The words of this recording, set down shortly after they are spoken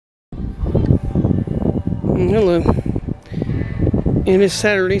Hello. It is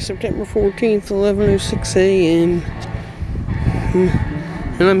Saturday, September 14th, 11:06 a.m.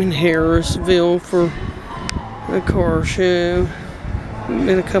 And I'm in Harrisville for a car show. It's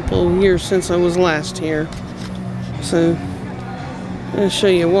been a couple of years since I was last here. So, I'll show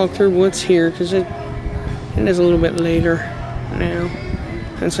you a walkthrough of what's here, because it is a little bit later now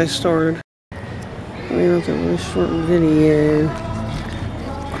since I started. Let me look at a short video.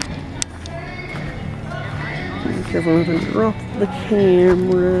 Be careful not to drop the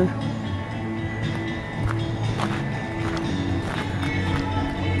camera.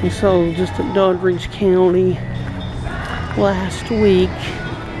 We saw just at Doddridge County last week.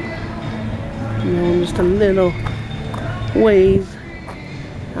 Just a little ways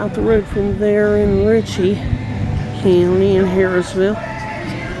out the road from there in Ritchie County in Harrisville.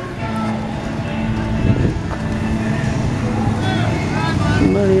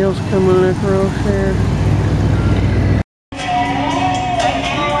 Somebody else coming across there.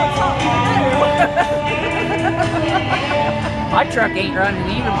 My truck ain't running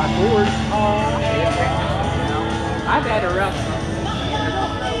either, my Ford. I've had a rough one.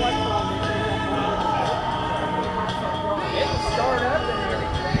 It'll start up and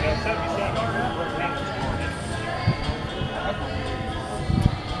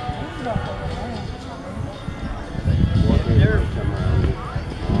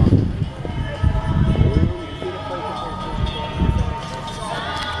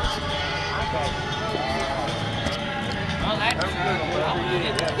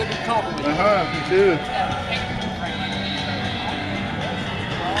you too.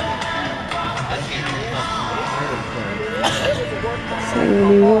 So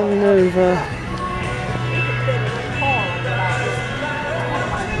we went over.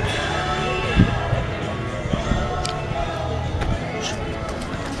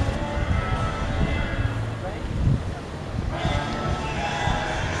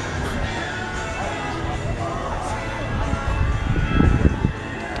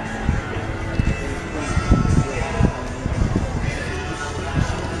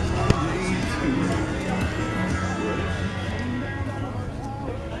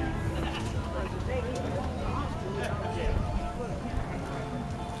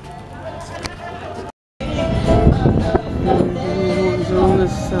 On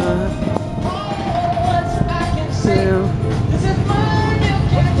this side. Yeah.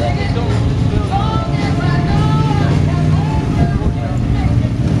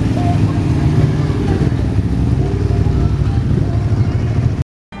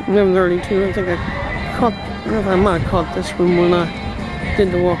 I'm 32. I think I caught. I don't know if I might have caught this one when I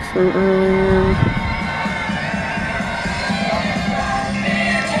did the walkthrough earlier.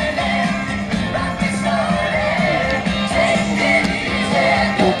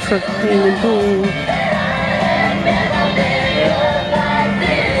 Truck painted blue.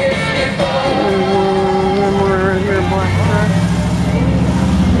 One right here, black truck.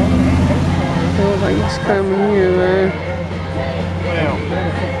 Feels like it's coming here, man.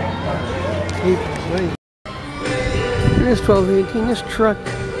 It is 12:18. This truck, I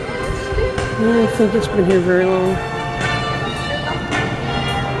don't think it's been here very long.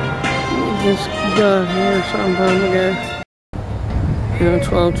 It just got here some time ago.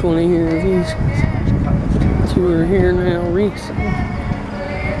 12:20 here. These two are here now recently.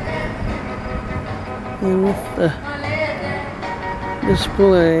 And with the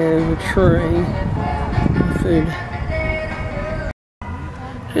display of a tray of food.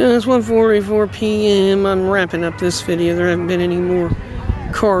 Yeah, it's 1:44 p.m. I'm wrapping up this video. There haven't been any more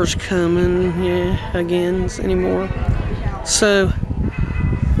cars coming, again anymore. So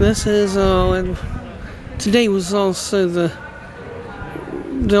this is all. Today was also the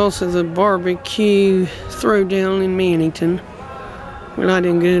barbecue throwdown in Mannington. When I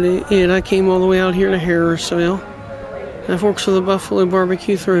didn't go to it, I came all the way out here to Harrisville. I've worked for the Buffalo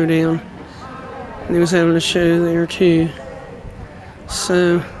Barbecue Throwdown. And they was having a show there too.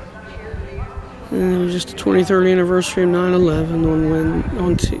 So, and it was just the 23rd anniversary of 9/11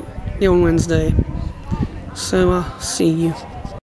 on Wednesday. So I'll see you.